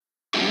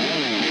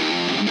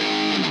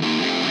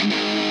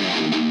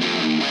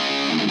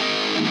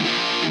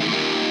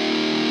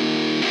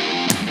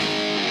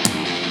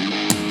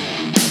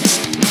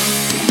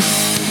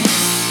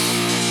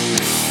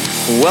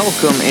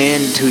Welcome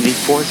into the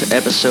fourth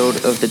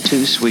episode of the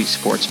Two Sweet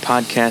Sports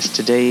podcast.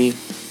 Today,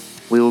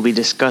 we will be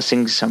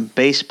discussing some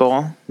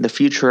baseball, the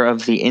future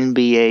of the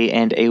NBA,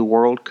 and a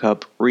World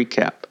Cup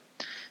recap.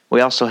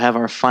 We also have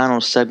our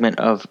final segment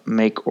of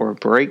Make or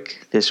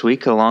Break this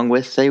week, along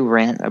with a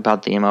rant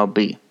about the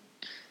MLB.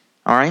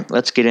 Alright,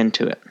 let's get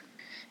into it.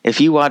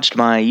 If you watched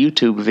my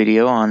YouTube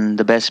video on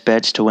the best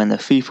bets to win the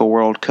FIFA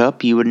World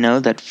Cup, you would know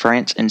that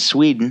France and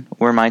Sweden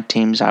were my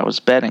teams I was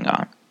betting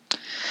on.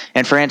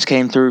 And France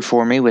came through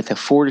for me with a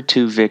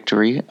 4-2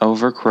 victory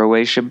over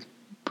Croatia,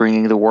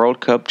 bringing the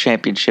World Cup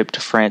championship to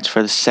France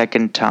for the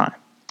second time.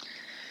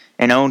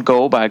 An own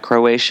goal by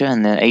Croatia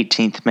in the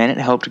 18th minute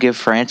helped give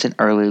France an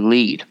early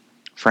lead.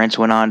 France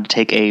went on to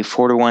take a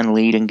 4-1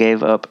 lead and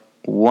gave up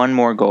one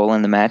more goal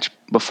in the match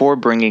before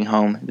bringing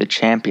home the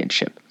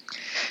championship.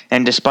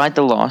 And despite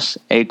the loss,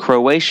 a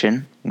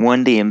Croatian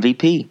won the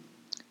MVP.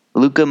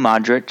 Luka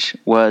Modric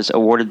was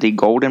awarded the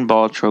Golden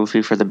Ball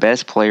trophy for the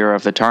best player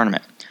of the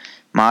tournament.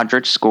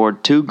 Modric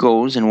scored 2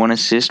 goals and 1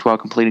 assist while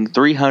completing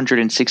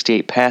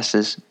 368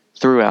 passes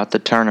throughout the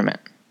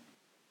tournament.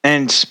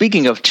 And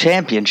speaking of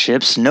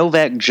championships,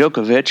 Novak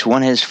Djokovic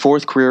won his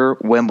 4th career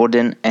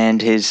Wimbledon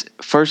and his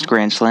first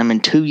Grand Slam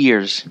in 2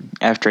 years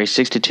after a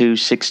 6-2,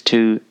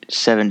 6-2,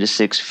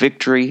 7-6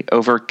 victory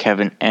over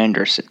Kevin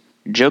Anderson.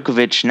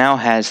 Djokovic now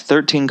has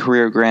 13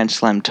 career Grand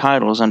Slam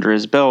titles under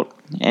his belt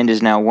and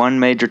is now one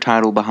major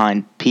title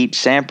behind Pete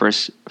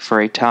Sampras for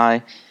a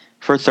tie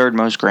for third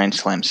most Grand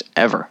Slams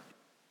ever.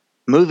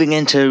 Moving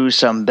into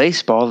some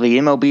baseball, the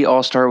MLB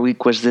All-Star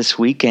Week was this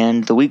week,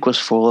 and the week was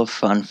full of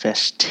fun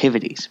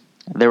festivities.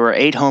 There were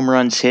 8 home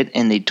runs hit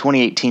in the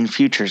 2018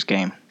 Futures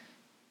Game.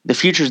 The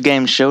Futures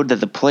Game showed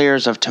that the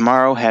players of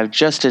tomorrow have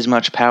just as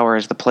much power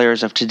as the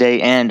players of today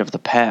and of the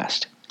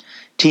past.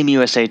 Team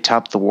USA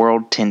topped the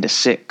world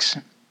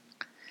 10-6.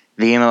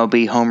 The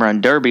MLB Home Run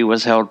Derby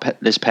was held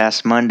this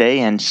past Monday,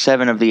 and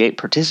 7 of the 8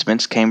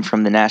 participants came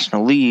from the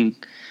National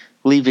League,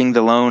 leaving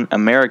the lone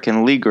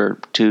American leaguer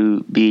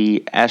to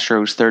be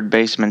Astros third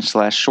baseman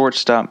 /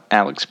 shortstop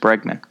Alex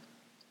Bregman.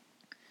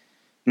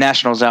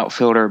 Nationals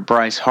outfielder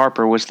Bryce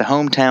Harper was the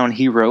hometown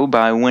hero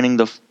by winning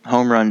the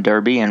home run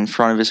derby in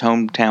front of his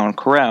hometown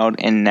crowd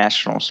in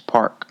Nationals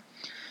Park.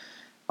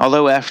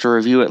 Although after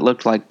review it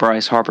looked like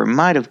Bryce Harper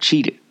might have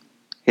cheated.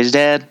 His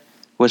dad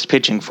was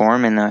pitching for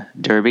him in the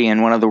derby,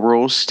 and one of the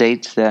rules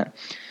states that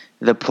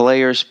the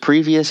player's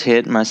previous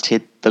hit must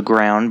hit the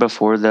ground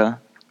before the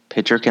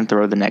pitcher can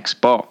throw the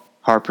next ball.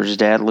 Harper's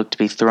dad looked to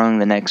be throwing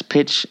the next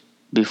pitch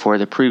before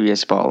the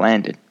previous ball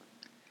landed.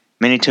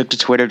 Many took to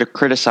Twitter to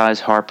criticize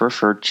Harper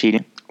for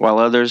cheating, while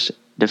others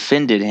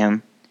defended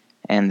him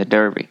and the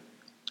Derby.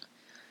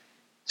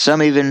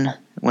 Some even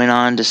went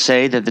on to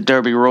say that the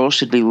Derby rules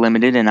should be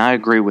limited, and I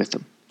agree with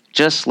them.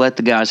 Just let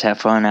the guys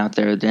have fun out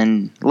there,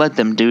 then let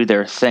them do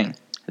their thing.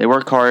 They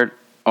work hard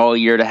all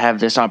year to have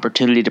this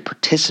opportunity to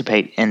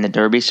participate in the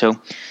Derby, so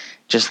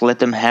just let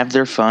them have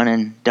their fun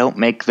and don't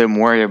make them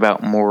worry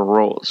about more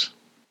rules.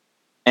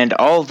 And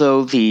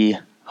although the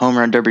Home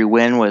Run Derby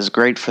win was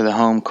great for the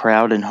home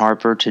crowd and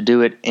Harper to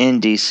do it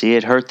in D.C.,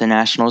 it hurt the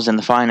Nationals in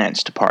the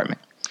finance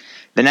department.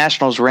 The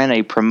Nationals ran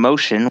a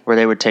promotion where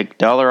they would take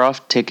 $1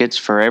 off tickets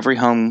for every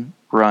home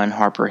run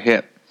Harper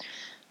hit.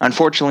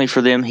 Unfortunately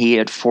for them, he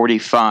hit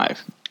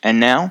 45.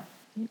 And now,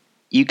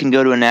 you can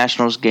go to a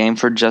Nationals game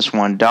for just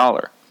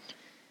 $1.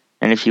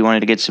 And if you wanted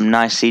to get some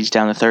nice seats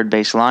down the third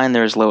base line,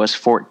 they're as low as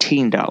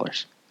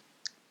 $14.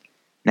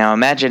 Now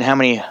imagine how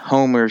many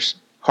homers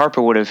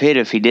Harper would have hit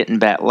if he didn't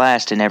bat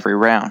last in every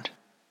round.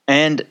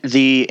 And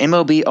the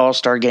MLB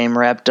All-Star Game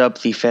wrapped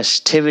up the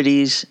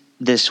festivities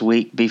this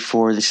week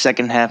before the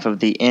second half of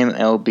the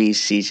MLB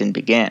season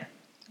began.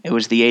 It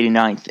was the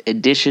 89th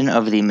edition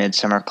of the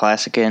Midsummer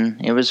Classic,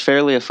 and it was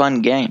fairly a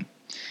fun game.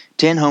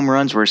 10 home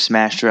runs were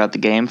smashed throughout the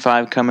game,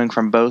 5 coming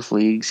from both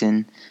leagues,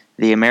 and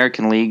the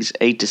American League's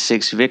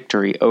 8-6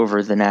 victory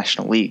over the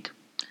National League.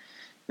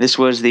 This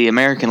was the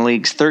American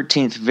League's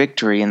 13th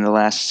victory in the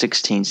last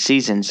 16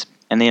 seasons,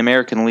 and the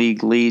American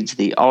League leads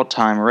the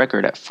all-time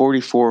record at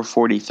 44,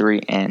 43,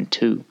 and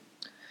 2.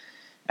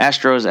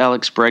 Astros'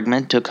 Alex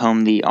Bregman took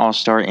home the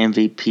All-Star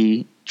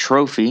MVP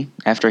trophy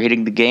after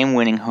hitting the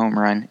game-winning home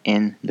run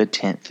in the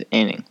 10th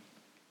inning.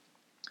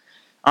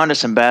 On to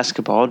some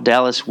basketball.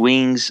 Dallas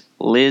Wings'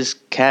 Liz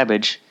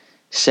Cabbage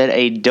set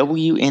a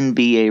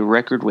WNBA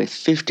record with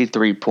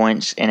 53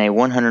 points in a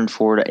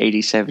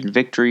 104-87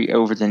 victory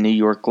over the New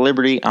York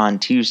Liberty on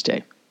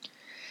Tuesday.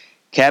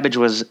 Cabbage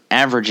was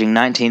averaging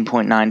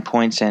 19.9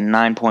 points and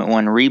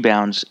 9.1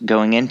 rebounds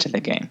going into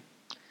the game.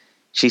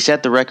 She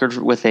set the record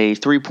with a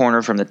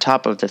three-pointer from the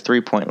top of the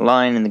three-point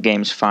line in the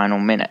game's final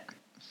minute.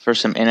 For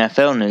some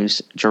NFL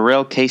news,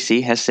 Jarrell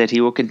Casey has said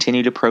he will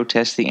continue to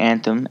protest the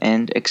anthem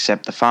and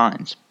accept the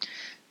fines.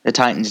 The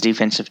Titans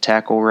defensive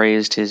tackle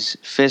raised his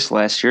fist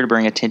last year to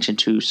bring attention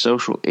to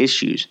social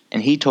issues,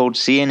 and he told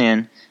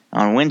CNN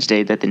on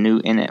Wednesday that the new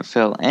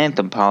NFL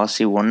anthem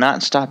policy will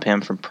not stop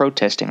him from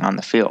protesting on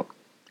the field.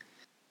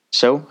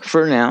 So,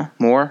 for now,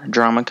 more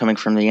drama coming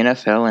from the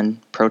NFL and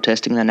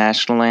protesting the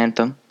national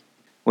anthem,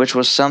 which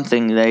was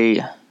something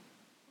they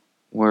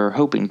were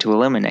hoping to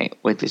eliminate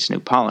with this new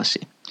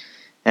policy.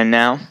 And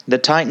now the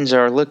Titans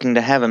are looking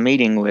to have a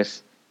meeting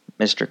with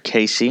Mr.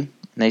 Casey.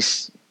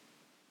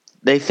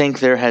 They think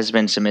there has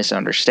been some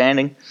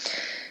misunderstanding,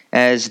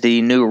 as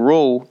the new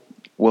rule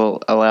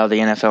will allow the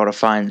NFL to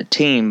fine the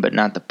team but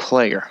not the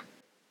player.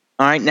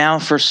 Alright, now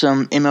for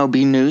some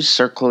MLB news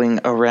circling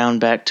around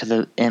back to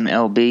the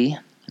MLB.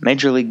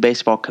 Major League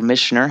Baseball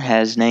Commissioner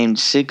has named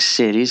 6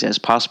 cities as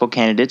possible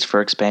candidates for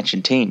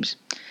expansion teams.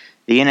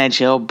 The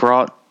NHL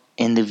brought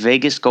in the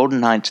Vegas Golden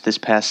Knights this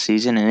past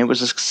season, and it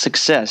was a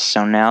success,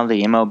 so now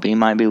the MLB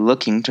might be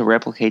looking to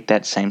replicate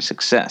that same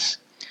success.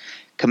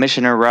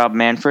 Commissioner Rob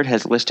Manfred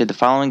has listed the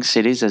following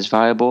cities as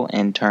viable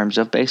in terms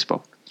of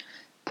baseball: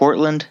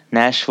 Portland,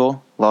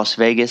 Nashville, Las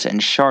Vegas,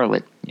 and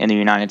Charlotte in the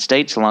United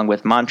States, along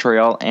with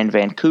Montreal and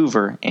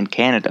Vancouver in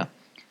Canada.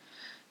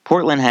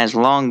 Portland has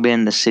long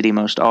been the city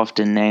most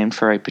often named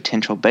for a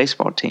potential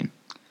baseball team.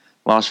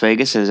 Las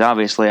Vegas is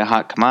obviously a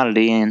hot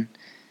commodity, and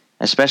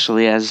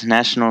especially as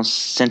national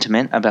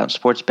sentiment about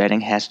sports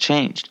betting has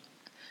changed.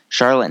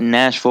 Charlotte and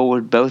Nashville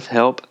would both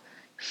help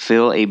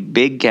fill a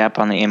big gap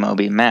on the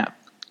MLB map.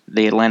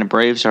 The Atlanta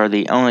Braves are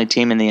the only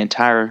team in the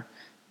entire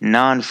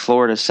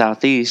non-Florida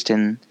Southeast,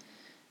 and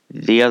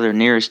the other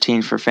nearest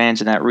teams for fans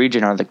in that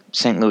region are the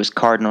St. Louis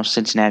Cardinals,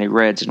 Cincinnati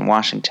Reds, and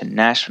Washington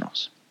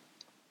Nationals.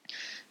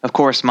 Of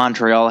course,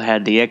 Montreal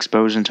had the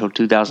Expos until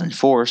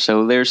 2004,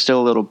 so there's still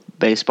a little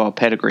baseball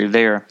pedigree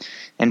there,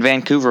 and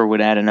Vancouver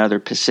would add another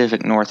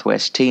Pacific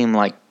Northwest team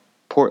like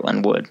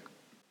Portland would.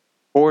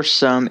 For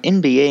some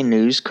NBA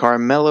news,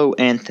 Carmelo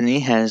Anthony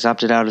has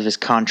opted out of his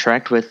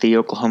contract with the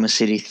Oklahoma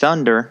City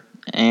Thunder,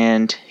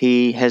 and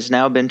he has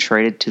now been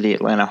traded to the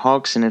Atlanta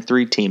Hawks in a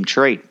 3-team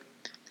trade.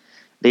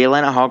 The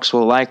Atlanta Hawks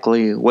will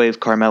likely waive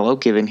Carmelo,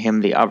 giving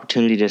him the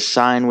opportunity to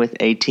sign with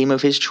a team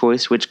of his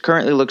choice, which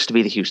currently looks to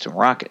be the Houston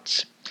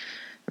Rockets.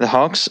 The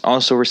Hawks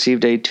also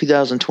received a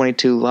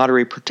 2022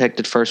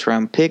 lottery-protected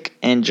first-round pick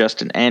and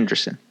Justin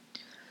Anderson.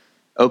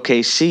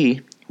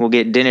 OKC will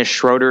get Dennis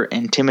Schroeder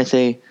and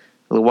Timothy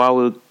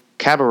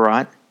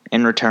Luwawu-Cabarrot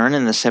in return,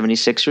 and the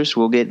 76ers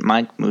will get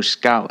Mike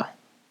Muscala.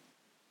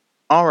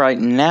 Alright,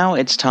 now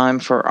it's time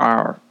for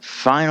our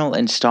final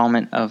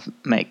installment of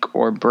Make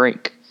or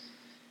Break.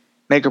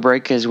 Make or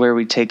Break is where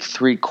we take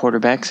 3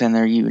 quarterbacks and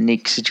their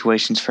unique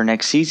situations for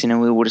next season,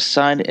 and we will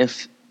decide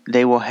if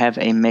they will have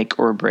a make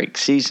or break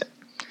season.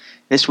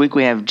 This week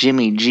we have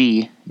Jimmy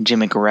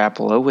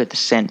Garoppolo with the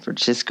San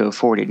Francisco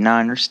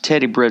 49ers,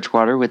 Teddy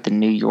Bridgewater with the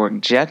New York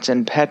Jets,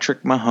 and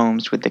Patrick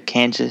Mahomes with the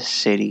Kansas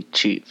City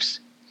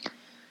Chiefs.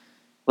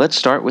 Let's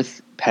start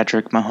with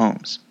Patrick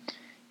Mahomes.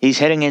 He's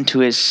heading into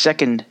his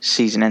second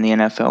season in the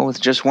NFL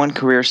with just one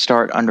career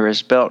start under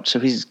his belt, so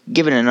he's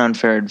given an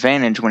unfair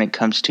advantage when it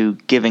comes to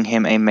giving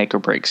him a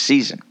make-or-break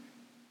season.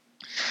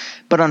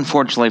 But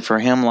unfortunately for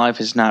him, life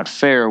is not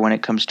fair when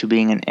it comes to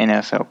being an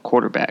NFL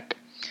quarterback.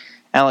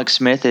 Alex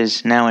Smith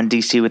is now in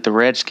D.C. with the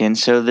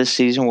Redskins, so this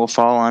season will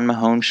fall on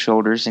Mahomes'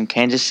 shoulders, and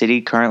Kansas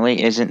City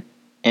currently isn't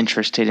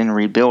interested in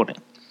rebuilding.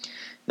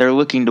 They're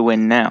looking to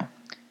win now.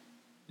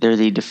 They're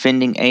the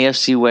defending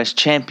AFC West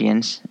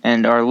champions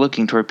and are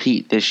looking to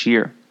repeat this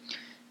year.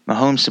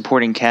 Mahomes'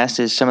 supporting cast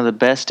is some of the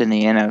best in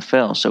the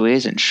NFL, so he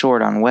isn't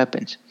short on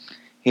weapons.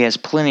 He has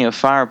plenty of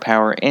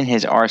firepower in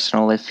his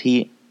arsenal if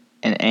he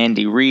and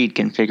Andy Reid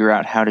can figure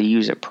out how to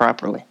use it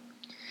properly.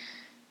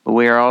 But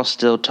we are all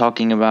still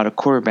talking about a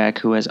quarterback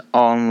who has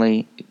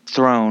only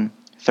thrown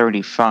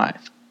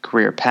 35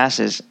 career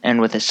passes,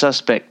 and with a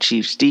suspect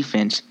Chiefs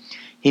defense,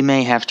 he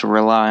may have to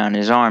rely on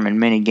his arm in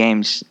many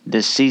games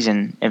this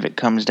season if it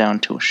comes down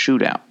to a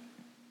shootout.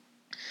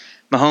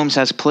 Mahomes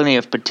has plenty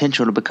of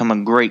potential to become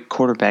a great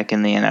quarterback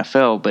in the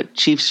NFL, but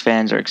Chiefs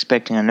fans are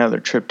expecting another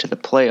trip to the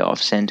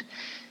playoffs, and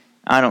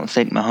I don't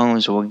think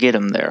Mahomes will get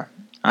him there.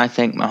 I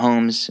think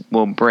Mahomes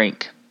will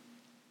break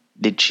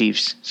the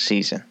Chiefs'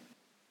 season.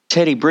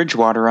 Teddy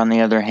Bridgewater, on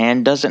the other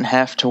hand, doesn't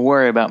have to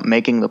worry about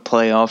making the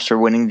playoffs or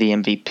winning the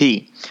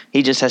MVP.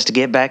 He just has to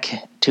get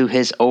back to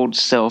his old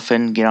self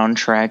and get on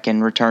track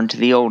and return to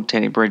the old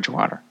Teddy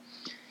Bridgewater.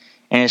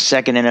 In his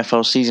second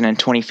NFL season in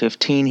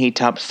 2015, he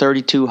topped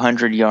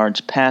 3,200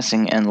 yards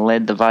passing and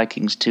led the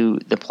Vikings to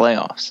the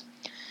playoffs.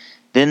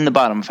 Then the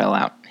bottom fell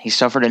out. He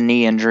suffered a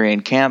knee injury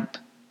in camp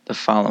the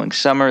following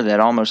summer that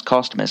almost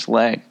cost him his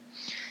leg.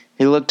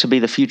 He looked to be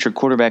the future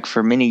quarterback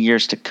for many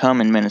years to come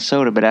in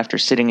Minnesota, but after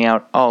sitting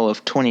out all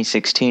of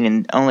 2016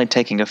 and only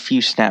taking a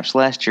few snaps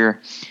last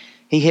year,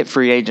 he hit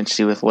free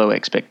agency with low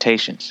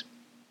expectations.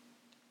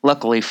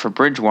 Luckily for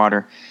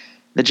Bridgewater,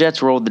 the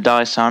Jets rolled the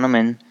dice on him,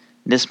 and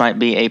this might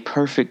be a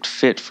perfect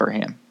fit for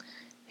him.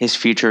 His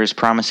future is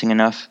promising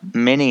enough.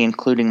 Many,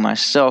 including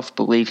myself,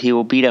 believe he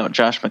will beat out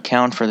Josh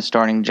McCown for the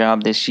starting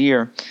job this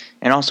year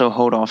and also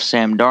hold off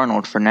Sam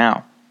Darnold for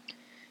now.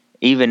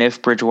 Even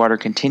if Bridgewater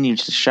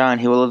continues to shine,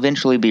 he will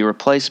eventually be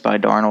replaced by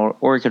Darnold,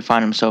 or he could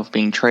find himself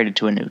being traded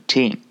to a new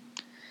team.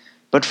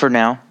 But for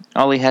now,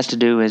 all he has to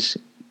do is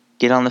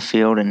get on the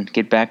field and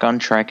get back on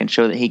track and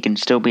show that he can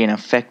still be an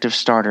effective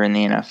starter in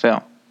the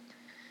NFL.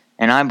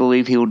 And I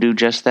believe he will do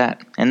just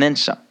that, and then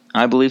some.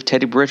 I believe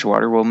Teddy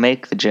Bridgewater will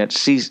make the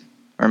Jets' season,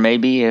 or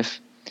maybe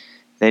if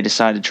they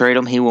decide to trade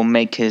him, he will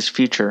make his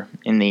future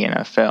in the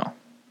NFL.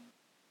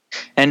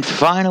 And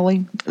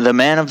finally, the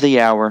man of the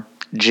hour,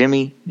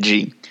 Jimmy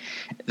G.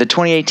 The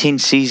 2018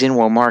 season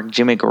will mark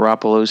Jimmy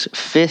Garoppolo's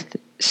 5th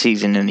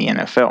season in the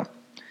NFL.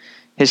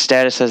 His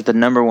status as the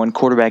number 1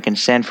 quarterback in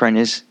San Fran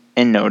is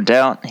in no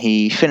doubt.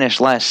 He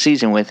finished last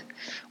season with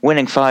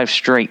winning 5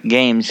 straight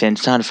games and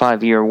signed a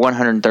 5-year,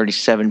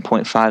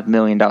 $137.5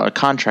 million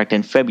contract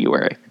in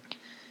February.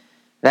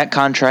 That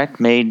contract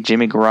made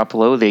Jimmy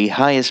Garoppolo the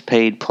highest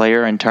paid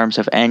player in terms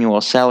of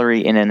annual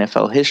salary in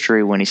NFL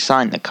history when he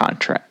signed the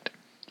contract.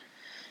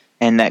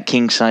 And that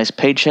king-size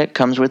paycheck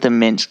comes with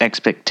immense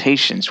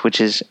expectations,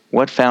 which is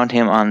what found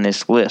him on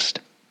this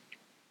list.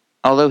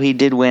 Although he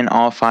did win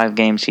all 5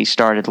 games he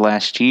started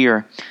last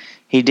year,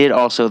 he did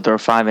also throw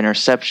 5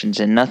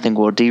 interceptions, and nothing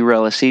will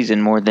derail a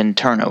season more than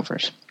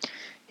turnovers.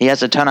 He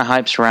has a ton of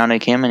hype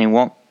surrounding him, and he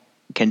won't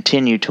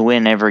continue to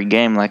win every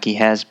game like he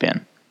has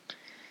been.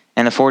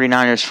 And the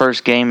 49ers'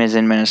 first game is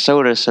in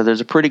Minnesota, so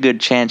there's a pretty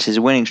good chance his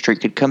winning streak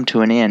could come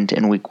to an end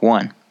in Week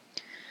 1.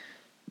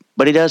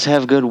 But he does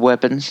have good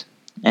weapons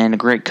and a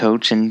great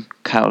coach in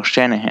Kyle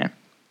Shanahan.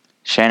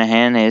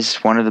 Shanahan is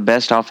one of the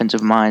best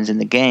offensive minds in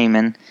the game,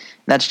 and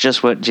that's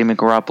just what Jimmy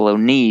Garoppolo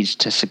needs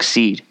to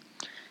succeed.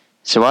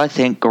 So I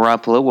think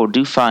Garoppolo will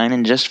do fine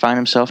and just find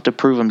himself to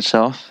prove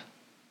himself.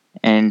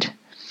 And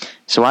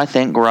so I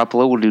think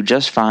Garoppolo will do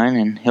just fine,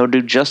 and he'll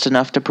do just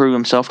enough to prove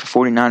himself to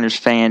 49ers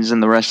fans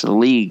and the rest of the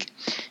league.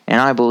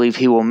 And I believe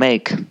he will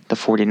make the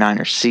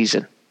 49ers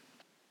season.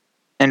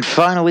 And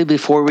finally,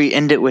 before we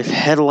end it with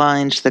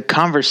headlines, the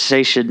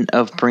conversation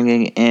of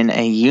bringing in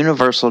a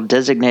universal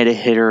designated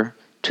hitter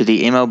to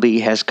the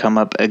MLB has come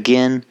up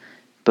again,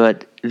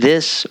 but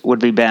this would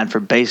be bad for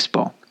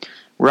baseball.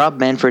 Rob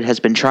Manfred has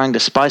been trying to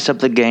spice up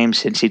the game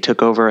since he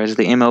took over as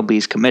the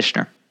MLB's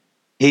commissioner.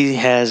 He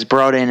has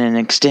brought in an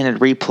extended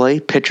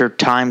replay, pitcher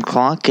time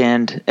clock,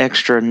 and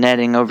extra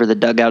netting over the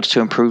dugouts to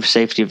improve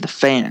safety of the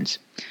fans.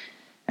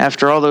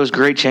 After all those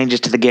great changes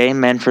to the game,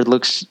 Manfred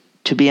looks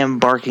to be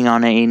embarking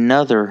on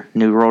another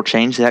new rule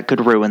change that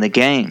could ruin the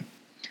game.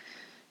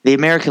 The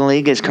American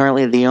League is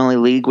currently the only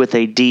league with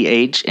a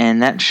DH,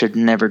 and that should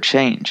never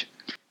change.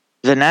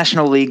 The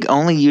National League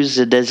only uses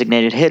a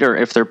designated hitter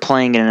if they're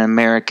playing in an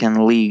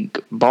American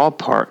League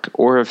ballpark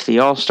or if the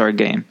All-Star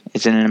game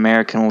is in an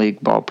American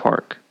League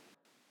ballpark.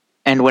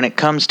 And when it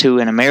comes to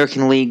an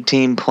American League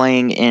team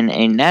playing in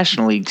a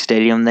National League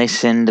stadium, they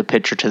send the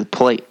pitcher to the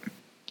plate.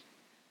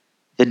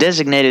 The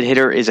designated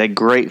hitter is a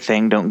great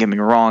thing, don't get me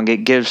wrong.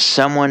 It gives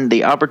someone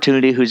the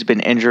opportunity who's been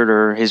injured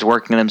or is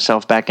working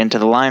themselves back into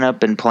the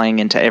lineup and playing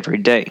into every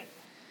day.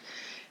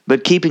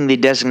 But keeping the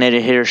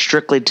designated hitter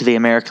strictly to the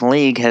American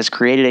League has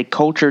created a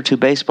culture to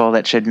baseball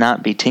that should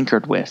not be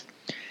tinkered with.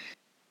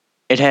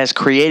 It has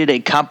created a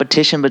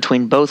competition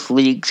between both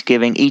leagues,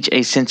 giving each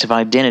a sense of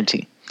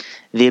identity.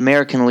 The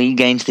American League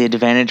gains the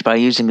advantage by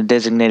using a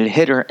designated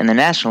hitter, and the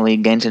National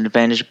League gains an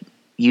advantage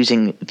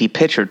using the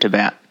pitcher to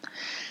bat.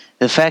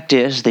 The fact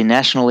is, the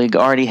National League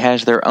already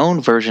has their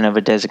own version of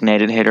a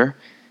designated hitter,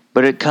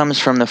 but it comes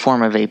from the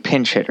form of a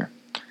pinch hitter.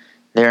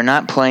 They are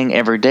not playing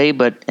every day,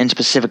 but in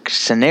specific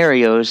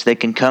scenarios, they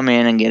can come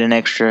in and get an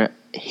extra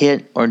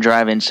hit or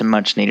drive in some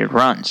much-needed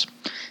runs.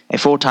 A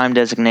full-time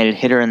designated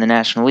hitter in the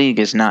National League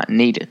is not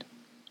needed.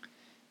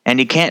 And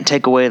you can't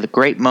take away the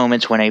great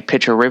moments when a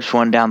pitcher rips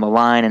one down the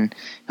line and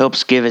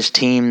helps give his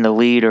team the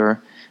lead,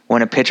 or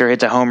when a pitcher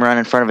hits a home run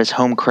in front of his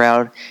home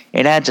crowd.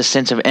 It adds a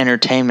sense of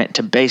entertainment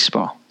to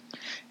baseball.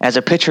 As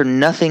a pitcher,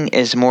 nothing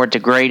is more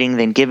degrading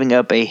than giving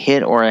up a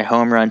hit or a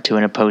home run to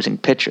an opposing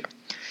pitcher.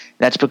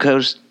 That's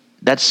because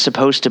that's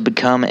supposed to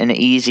become an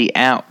easy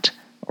out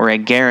or a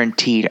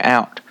guaranteed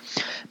out.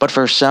 But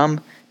for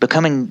some,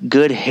 becoming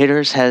good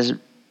hitters has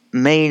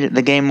made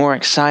the game more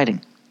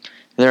exciting.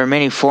 There are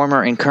many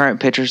former and current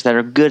pitchers that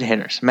are good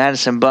hitters.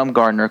 Madison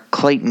Bumgarner,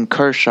 Clayton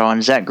Kershaw,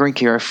 and Zach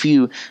Greinke are a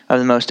few of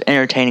the most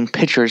entertaining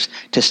pitchers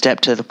to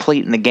step to the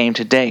plate in the game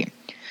today.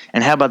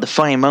 And how about the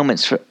funny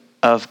moments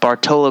of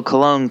Bartolo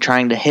Colon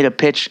trying to hit a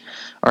pitch,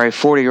 or a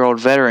 40-year-old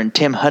veteran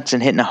Tim Hudson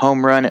hitting a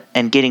home run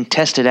and getting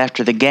tested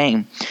after the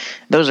game?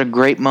 Those are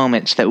great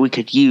moments that we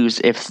could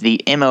use if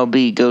the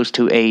MLB goes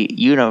to a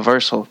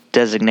universal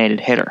designated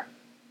hitter.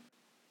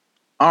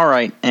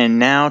 Alright, and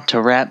now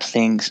to wrap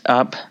things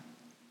up,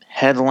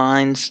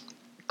 headlines.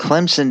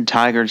 Clemson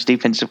Tigers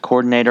defensive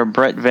coordinator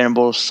Brent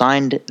Venables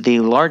signed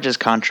the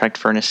largest contract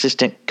for an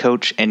assistant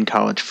coach in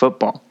college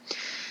football.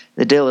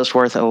 The deal is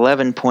worth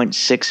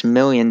 $11.6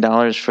 million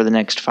for the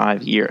next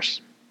 5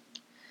 years.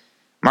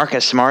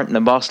 Marcus Smart and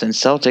the Boston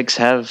Celtics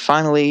have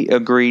finally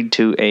agreed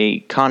to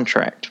a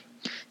contract.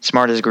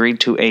 Smart has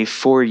agreed to a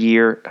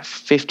 4-year,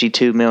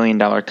 $52 million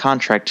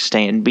contract to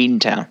stay in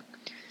Beantown.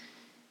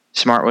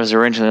 Smart was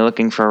originally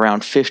looking for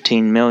around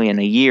 $15 million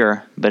a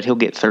year, but he'll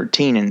get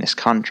 $13 in this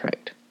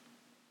contract.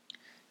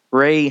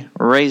 Ray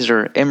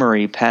Razor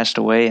Emery passed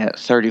away at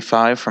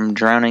 35 from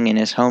drowning in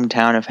his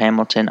hometown of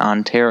Hamilton,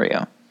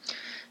 Ontario.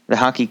 The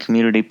hockey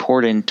community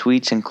poured in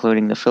tweets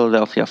including the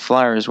Philadelphia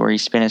Flyers, where he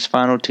spent his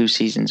final 2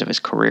 seasons of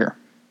his career.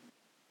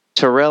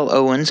 Terrell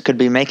Owens could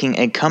be making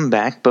a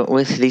comeback, but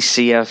with the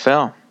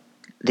CFL.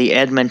 The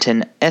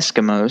Edmonton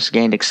Eskimos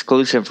gained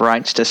exclusive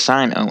rights to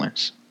sign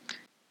Owens.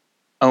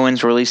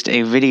 Owens released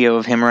a video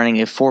of him running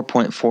a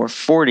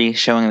 4.440,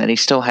 showing that he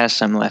still has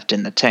some left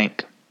in the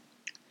tank.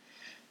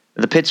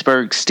 The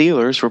Pittsburgh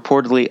Steelers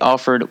reportedly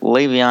offered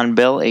Le'Veon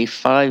Bell a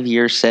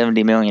 5-year,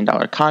 $70 million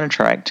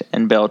contract,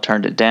 and Bell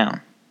turned it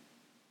down.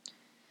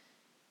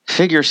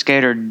 Figure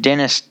skater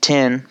Dennis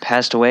Ten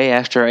passed away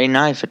after a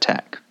knife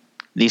attack.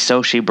 The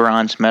Sochi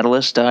bronze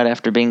medalist died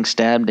after being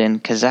stabbed in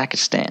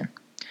Kazakhstan.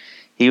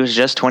 He was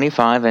just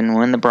 25 and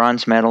won the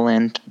bronze medal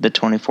in the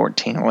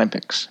 2014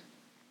 Olympics.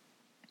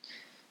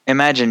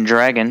 Imagine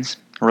Dragons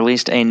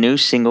released a new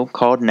single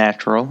called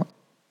Natural,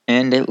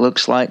 and it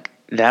looks like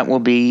that will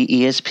be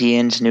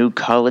ESPN's new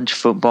college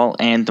football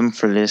anthem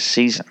for this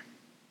season.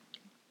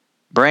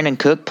 Brandon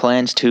Cook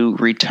plans to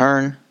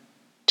return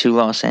to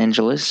Los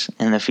Angeles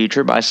in the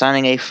future by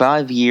signing a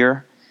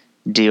 5-year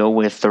deal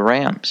with the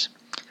Rams.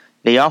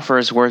 The offer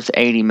is worth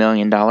 $80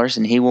 million,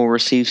 and he will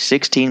receive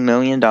 $16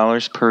 million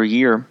per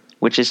year,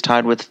 which is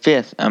tied with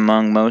fifth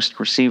among most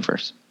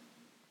receivers.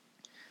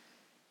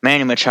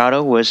 Manny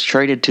Machado was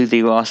traded to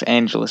the Los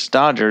Angeles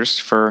Dodgers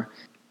for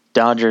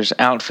Dodgers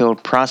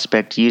outfield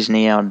prospect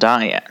Yusniel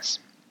Diaz.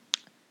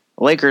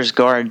 Lakers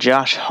guard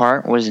Josh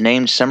Hart was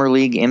named Summer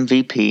League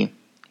MVP.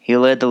 He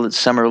led the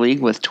Summer League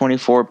with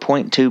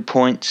 24.2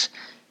 points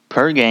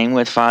per game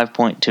with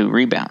 5.2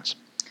 rebounds.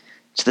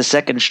 It's the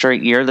second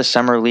straight year the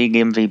Summer League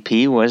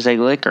MVP was a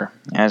Laker,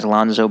 as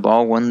Lonzo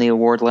Ball won the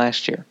award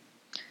last year.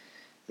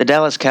 The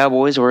Dallas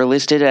Cowboys were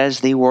listed as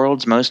the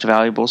world's most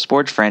valuable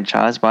sports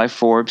franchise by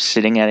Forbes,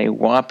 sitting at a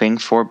whopping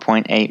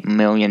 $4.8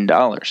 million.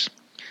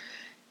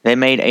 They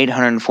made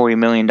 $840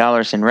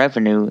 million in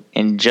revenue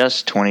in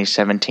just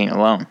 2017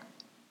 alone.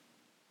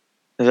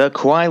 The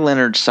Kawhi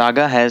Leonard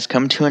saga has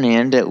come to an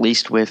end, at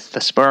least with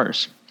the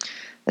Spurs.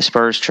 The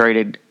Spurs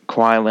traded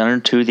Kawhi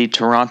Leonard to the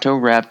Toronto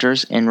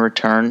Raptors. In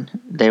return,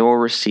 they will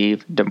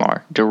receive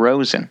DeMar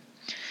DeRozan.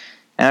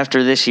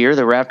 After this year,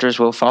 the Raptors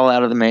will fall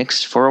out of the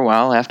mix for a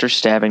while after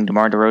stabbing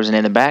DeMar DeRozan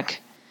in the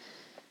back,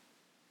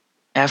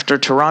 after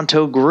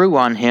Toronto grew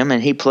on him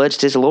and he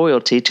pledged his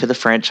loyalty to the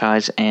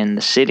franchise and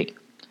the city.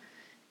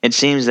 It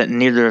seems that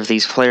neither of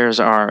these players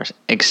are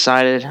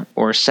excited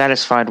or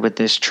satisfied with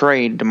this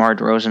trade. DeMar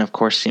DeRozan, of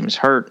course, seems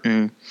hurt,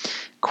 and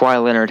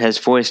Kawhi Leonard has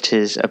voiced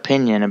his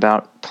opinion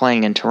about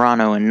playing in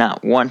Toronto and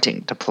not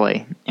wanting to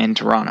play in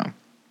Toronto.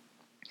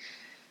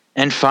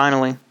 And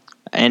finally,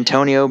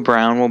 Antonio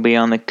Brown will be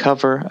on the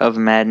cover of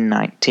Madden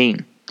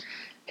 19.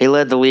 He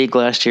led the league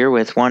last year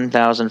with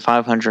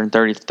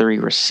 1,533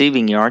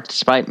 receiving yards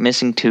despite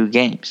missing 2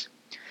 games.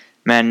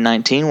 Madden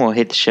 19 will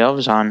hit the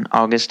shelves on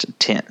August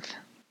 10th.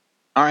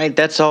 Alright,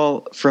 that's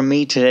all from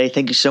me today.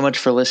 Thank you so much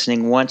for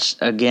listening. Once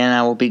again,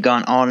 I will be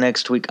gone all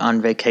next week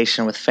on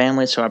vacation with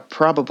family, so I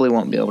probably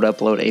won't be able to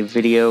upload a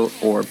video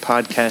or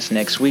podcast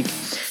next week.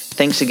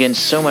 Thanks again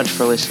so much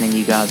for listening,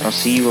 you guys. I'll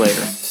see you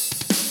later.